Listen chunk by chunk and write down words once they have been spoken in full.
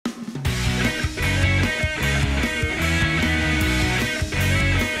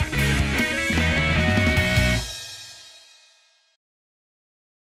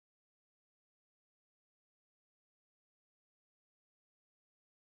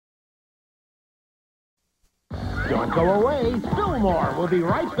Don't go away. Fillmore will be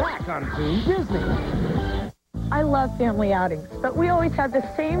right back on Toon Disney. I love family outings, but we always have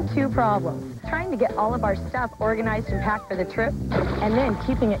the same two problems. Trying to get all of our stuff organized and packed for the trip, and then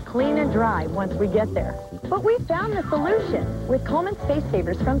keeping it clean and dry once we get there. But we found the solution with Coleman Space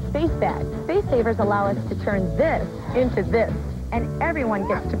Savers from Space Bags. Space Savers allow us to turn this into this, and everyone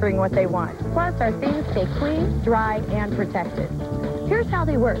gets to bring what they want. Plus, our things stay clean, dry, and protected. Here's how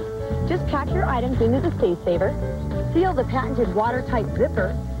they work. Just pack your items into the Space Saver, seal the patented watertight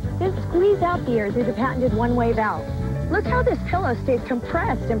zipper, then squeeze out the air through the patented one-way valve. Look how this pillow stays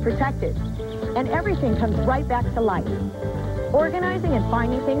compressed and protected. And everything comes right back to life. Organizing and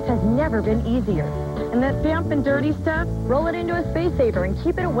finding things has never been easier. And that damp and dirty stuff, roll it into a Space Saver and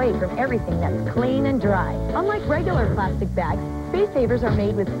keep it away from everything that's clean and dry. Unlike regular plastic bags, Space Savers are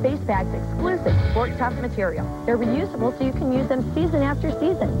made with Space Bags' exclusive Sport Tough material. They're reusable so you can use them season after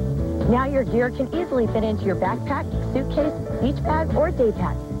season. Now your gear can easily fit into your backpack, suitcase, beach bag, or day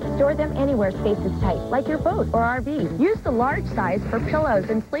pack. Store them anywhere space is tight, like your boat or RV. Use the large size for pillows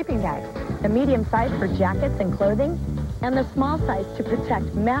and sleeping bags, the medium size for jackets and clothing, and the small size to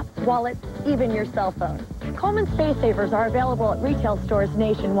protect maps, wallets, even your cell phone. Coleman Space Savers are available at retail stores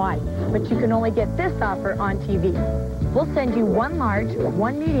nationwide, but you can only get this offer on TV. We'll send you one large,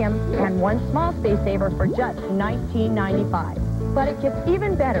 one medium, and one small Space Saver for just $19.95. But it gets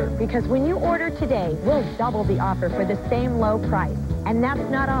even better because when you order today, we'll double the offer for the same low price. And that's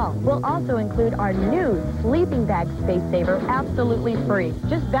not all. We'll also include our new sleeping bag Space Saver absolutely free.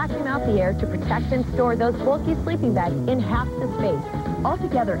 Just vacuum out the air to protect and store those bulky sleeping bags in half the space.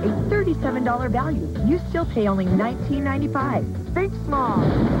 Altogether, a $37 value. You still pay only $19.95. Think small.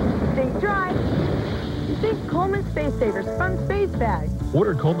 Think dry. Think Coleman Space Savers from Space Bags.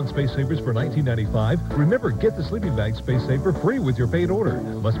 Order Coleman Space Savers for $19.95. Remember, get the sleeping bag Space Saver free with your paid order.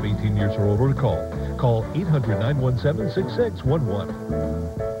 Must be 18 years or older to call. Call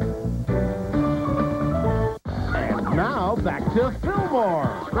 800-917-6611. And now back to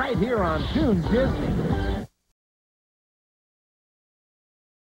Fillmore, right here on Toon Disney.